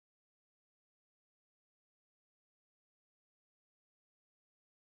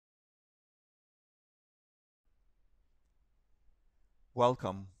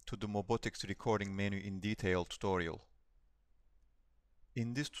Welcome to the MOBOTIX recording menu in detail tutorial.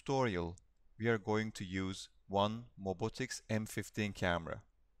 In this tutorial, we are going to use one MOBOTIX M15 camera.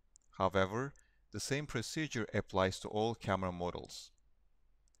 However, the same procedure applies to all camera models.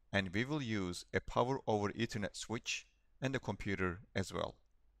 And we will use a power over Ethernet switch and a computer as well.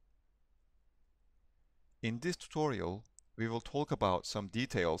 In this tutorial, we will talk about some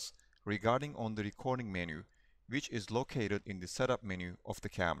details regarding on the recording menu, which is located in the setup menu of the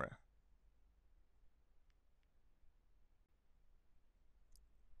camera.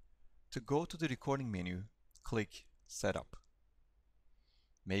 To go to the recording menu, click Setup.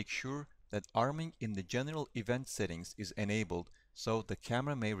 Make sure that arming in the general event settings is enabled so the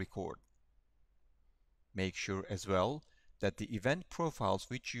camera may record. Make sure as well that the event profiles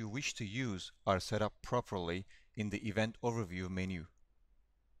which you wish to use are set up properly in the event overview menu.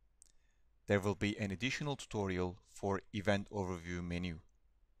 There will be an additional tutorial for event overview menu.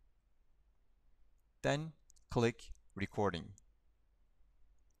 Then click Recording.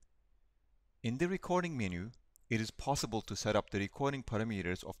 In the recording menu, it is possible to set up the recording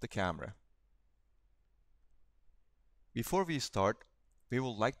parameters of the camera. Before we start, we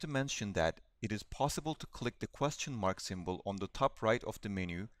would like to mention that it is possible to click the question mark symbol on the top right of the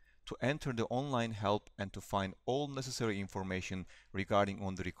menu to enter the online help and to find all necessary information regarding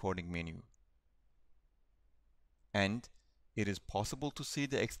on the recording menu. And it is possible to see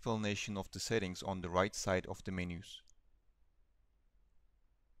the explanation of the settings on the right side of the menus.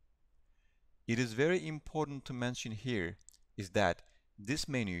 It is very important to mention here is that this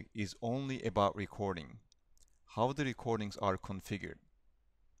menu is only about recording, how the recordings are configured.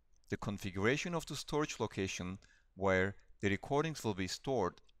 The configuration of the storage location where the recordings will be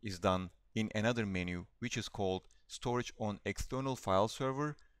stored is done in another menu which is called Storage on External File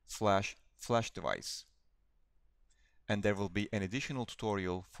Server / Flash Device. And there will be an additional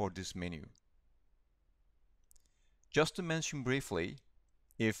tutorial for this menu. Just to mention briefly,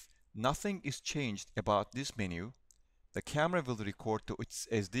 if nothing is changed about this menu, the camera will record to its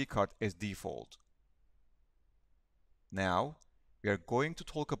SD card as default. Now, we are going to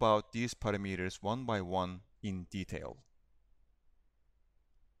talk about these parameters one by one in detail.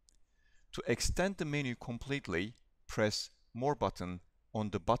 To extend the menu completely, press More button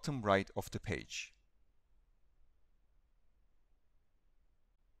on the bottom right of the page.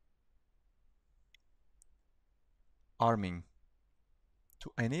 Arming.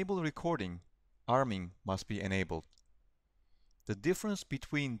 To enable recording, arming must be enabled. The difference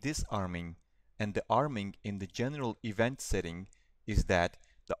between this arming and the arming in the general event setting is that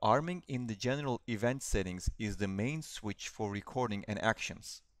the arming in the general event settings is the main switch for recording and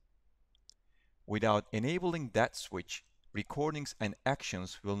actions. Without enabling that switch, recordings and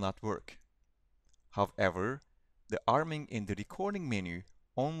actions will not work. However, the arming in the recording menu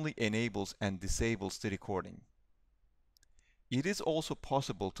only enables and disables the recording. It is also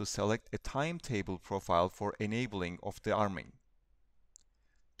possible to select a timetable profile for enabling of the arming.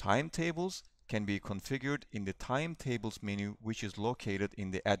 Timetables can be configured in the Timetables menu, which is located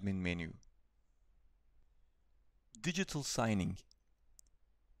in the admin menu. Digital signing.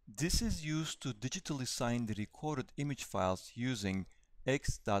 This is used to digitally sign the recorded image files using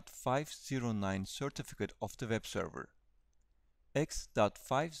X.509 certificate of the web server.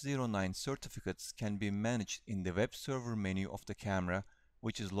 X.509 certificates can be managed in the web server menu of the camera,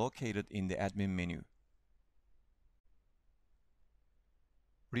 which is located in the admin menu.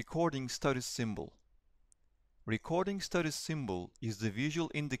 Recording status symbol. Recording status symbol is the visual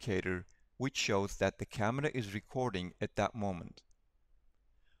indicator which shows that the camera is recording at that moment.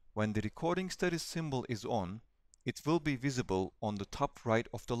 When the recording status symbol is on, it will be visible on the top right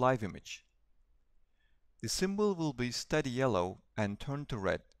of the live image. The symbol will be steady yellow and turn to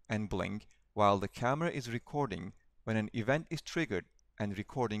red and blink while the camera is recording when an event is triggered and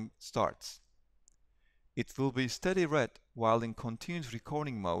recording starts. It will be steady red while in continuous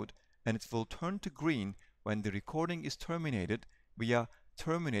recording mode, and it will turn to green when the recording is terminated via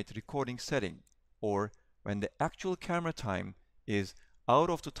Terminate Recording setting, or when the actual camera time is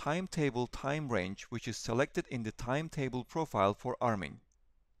out of the timetable time range which is selected in the timetable profile for arming.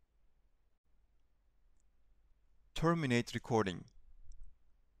 Terminate recording.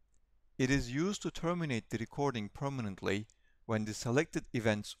 It is used to terminate the recording permanently when the selected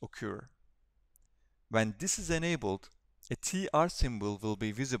events occur. When this is enabled, a TR symbol will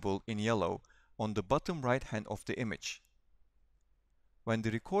be visible in yellow on the bottom right hand of the image. When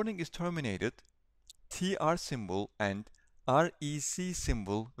the recording is terminated, TR symbol and REC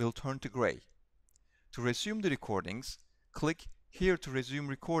symbol will turn to gray. To resume the recordings, click here to resume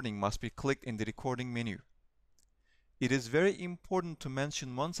recording must be clicked in the recording menu. It is very important to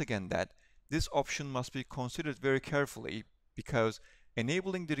mention once again that this option must be considered very carefully because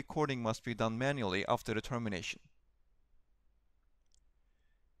enabling the recording must be done manually after the termination.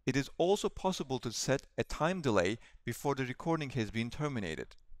 It is also possible to set a time delay before the recording has been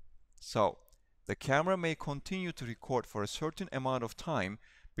terminated. So, the camera may continue to record for a certain amount of time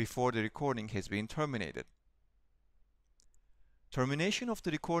before the recording has been terminated. Termination of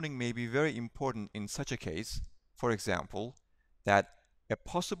the recording may be very important in such a case, for example, that a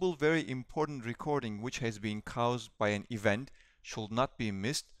possible very important recording which has been caused by an event should not be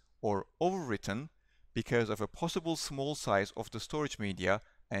missed or overwritten because of a possible small size of the storage media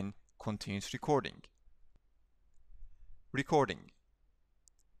and continuous recording. Recording.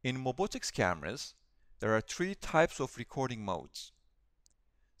 In MOBOTIX cameras, there are three types of recording modes.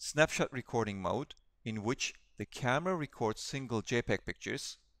 Snapshot recording mode, in which the camera records single JPEG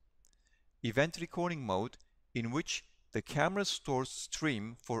pictures. Event recording mode, in which the camera stores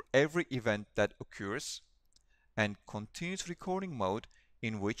stream for every event that occurs. And continuous recording mode,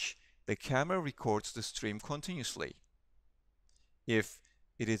 in which the camera records the stream continuously. If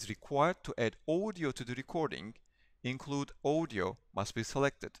it is required to add audio to the recording, Include Audio must be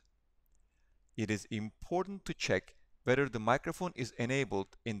selected. It is important to check whether the microphone is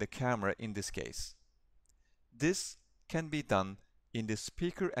enabled in the camera in this case. This can be done in the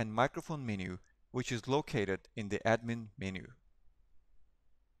Speaker and Microphone menu, which is located in the Admin menu.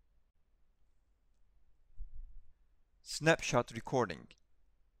 Snapshot Recording.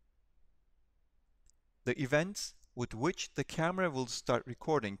 The events with which the camera will start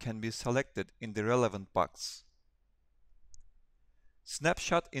recording can be selected in the relevant box.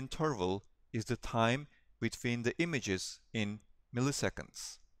 Snapshot interval is the time between the images in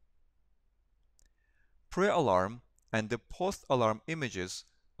milliseconds. Pre-alarm and the post-alarm images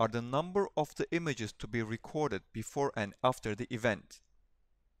are the number of the images to be recorded before and after the event.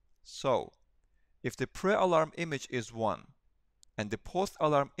 So, if the pre-alarm image is 1 and the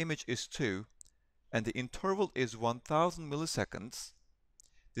post-alarm image is 2 and the interval is 1000 milliseconds,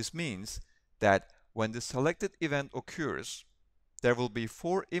 this means that when the selected event occurs, there will be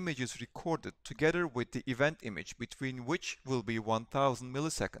 4 images recorded together with the event image, between which will be 1000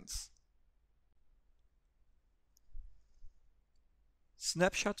 milliseconds.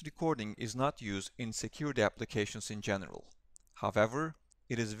 Snapshot recording is not used in security applications in general. However,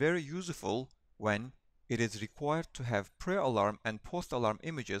 it is very useful when it is required to have pre-alarm and post-alarm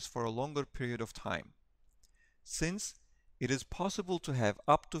images for a longer period of time. Since it is possible to have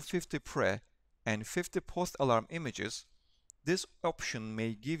up to 50 pre and 50 post-alarm images, this option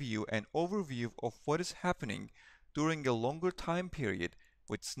may give you an overview of what is happening during a longer time period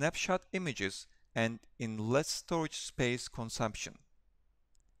with snapshot images and in less storage space consumption.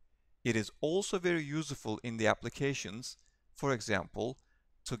 It is also very useful in the applications, for example,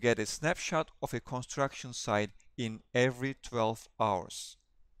 to get a snapshot of a construction site in every 12 hours.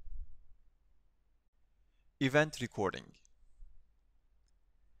 Event recording.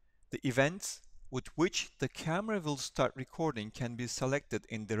 The events with which the camera will start recording can be selected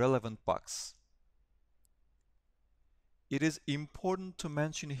in the relevant box. It is important to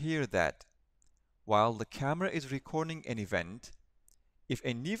mention here that while the camera is recording an event, if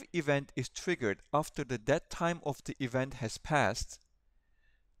a new event is triggered after the dead time of the event has passed,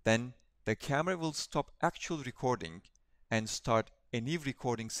 then the camera will stop actual recording and start a new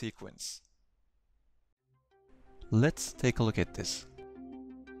recording sequence. Let's take a look at this.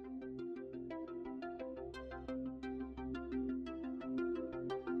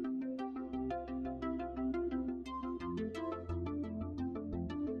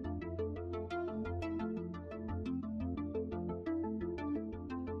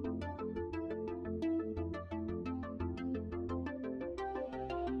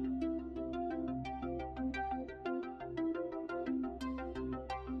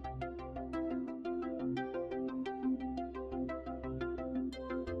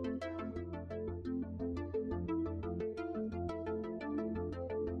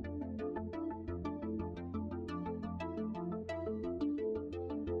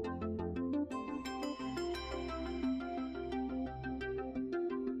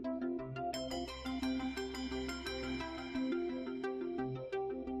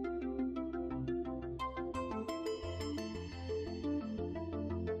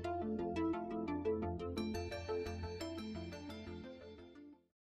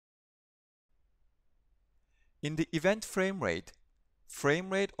 In the event frame rate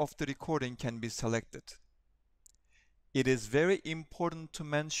of the recording can be selected. It is very important to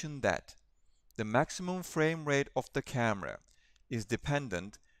mention that the maximum frame rate of the camera is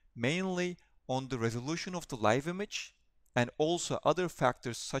dependent mainly on the resolution of the live image and also other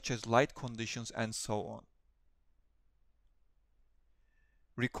factors such as light conditions and so on.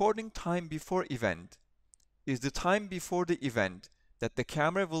 Recording time before event is the time before the event that the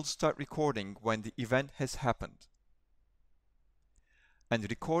camera will start recording when the event has happened. And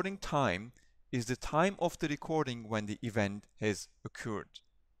recording time is the time of the recording when the event has occurred.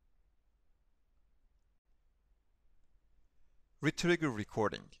 Retrigger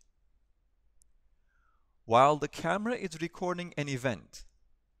recording. While the camera is recording an event,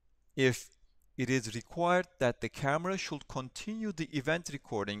 if it is required that the camera should continue the event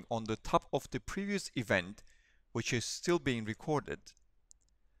recording on the top of the previous event, which is still being recorded,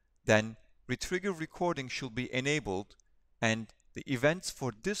 then Retrigger recording should be enabled and the events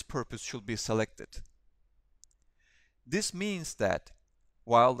for this purpose should be selected. This means that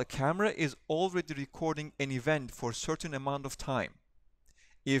while the camera is already recording an event for a certain amount of time,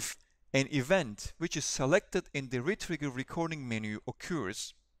 if an event which is selected in the Retrigger recording menu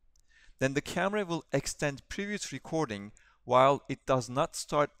occurs, then the camera will extend previous recording while it does not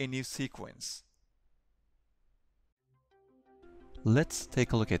start a new sequence. Let's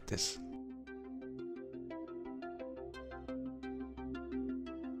take a look at this.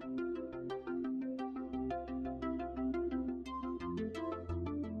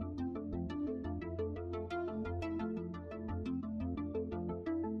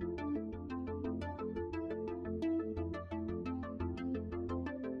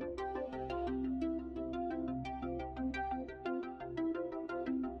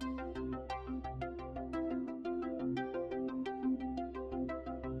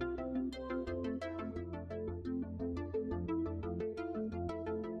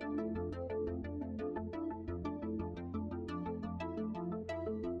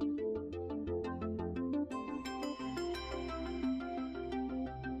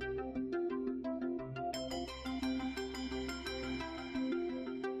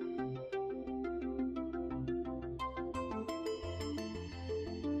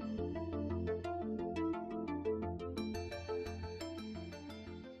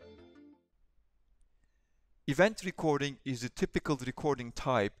 Event recording is the typical recording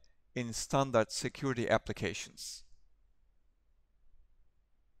type in standard security applications.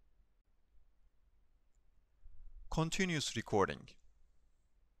 Continuous recording.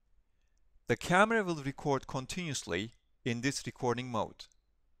 The camera will record continuously in this recording mode.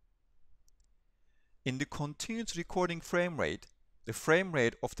 In the continuous recording frame rate, the frame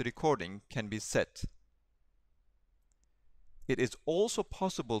rate of the recording can be set. It is also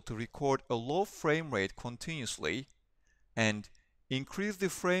possible to record a low frame rate continuously and increase the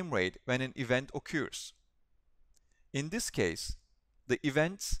frame rate when an event occurs. In this case, the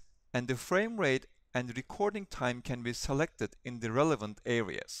events and the frame rate and recording time can be selected in the relevant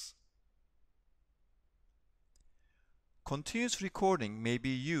areas. Continuous recording may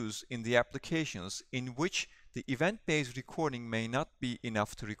be used in the applications in which the event-based recording may not be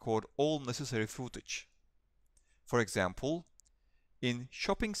enough to record all necessary footage. For example, in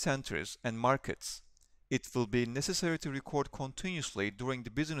shopping centers and markets, it will be necessary to record continuously during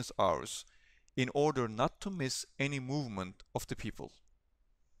the business hours in order not to miss any movement of the people.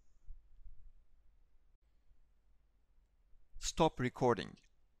 Stop recording.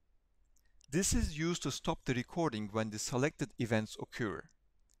 This is used to stop the recording when the selected events occur.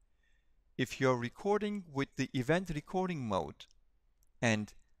 If you are recording with the event recording mode,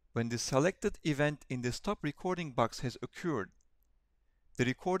 and when the selected event in the stop recording box has occurred, the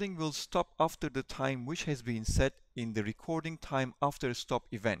recording will stop after the time which has been set in the recording time after stop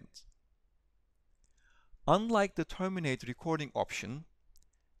event. Unlike the Terminate Recording option,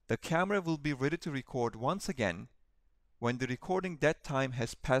 the camera will be ready to record once again when the recording dead time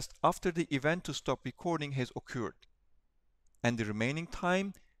has passed after the event to stop recording has occurred, and the remaining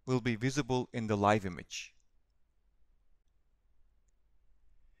time will be visible in the live image.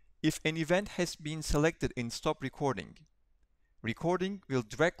 If an event has been selected in stop recording, recording will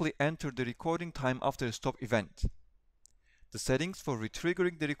directly enter the recording time after a stop event. The settings for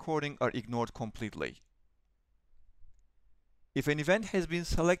retriggering the recording are ignored completely. If an event has been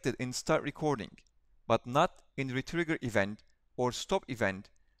selected in start recording, but not in retrigger event or stop event,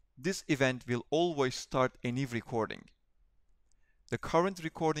 this event will always start a new recording. The current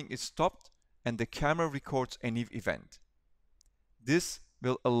recording is stopped and the camera records a new event. This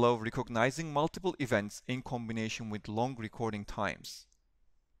will allow recognizing multiple events in combination with long recording times.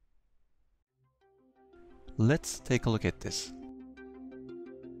 Let's take a look at this.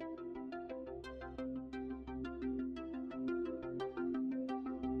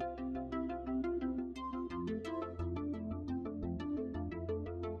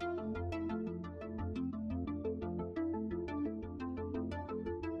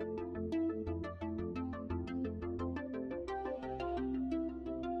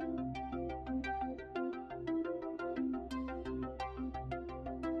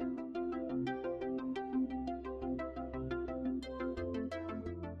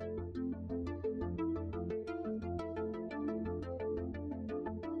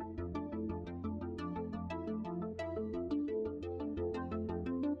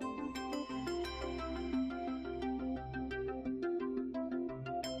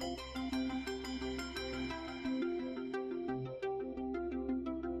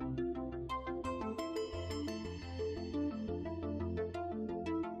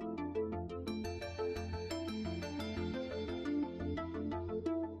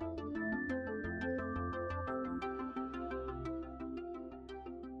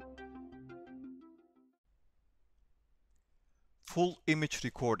 full image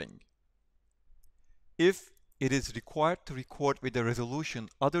recording. If it is required to record with a resolution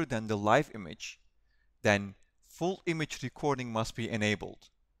other than the live image, then full image recording must be enabled.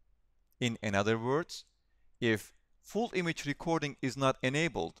 In other words, if full image recording is not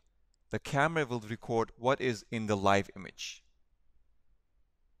enabled, the camera will record what is in the live image.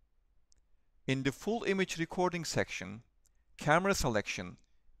 In the full image recording section, camera selection,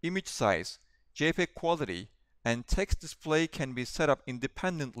 image size, JPEG quality, and text display can be set up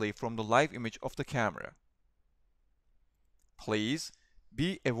independently from the live image of the camera. Please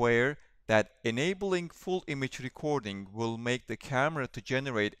be aware that enabling full image recording will make the camera to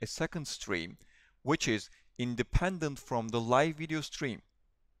generate a second stream, which is independent from the live video stream.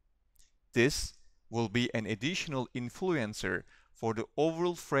 This will be an additional influencer for the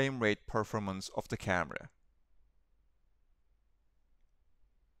overall frame rate performance of the camera.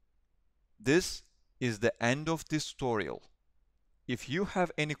 This is the end of this tutorial. If you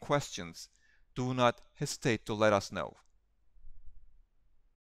have any questions, do not hesitate to let us know.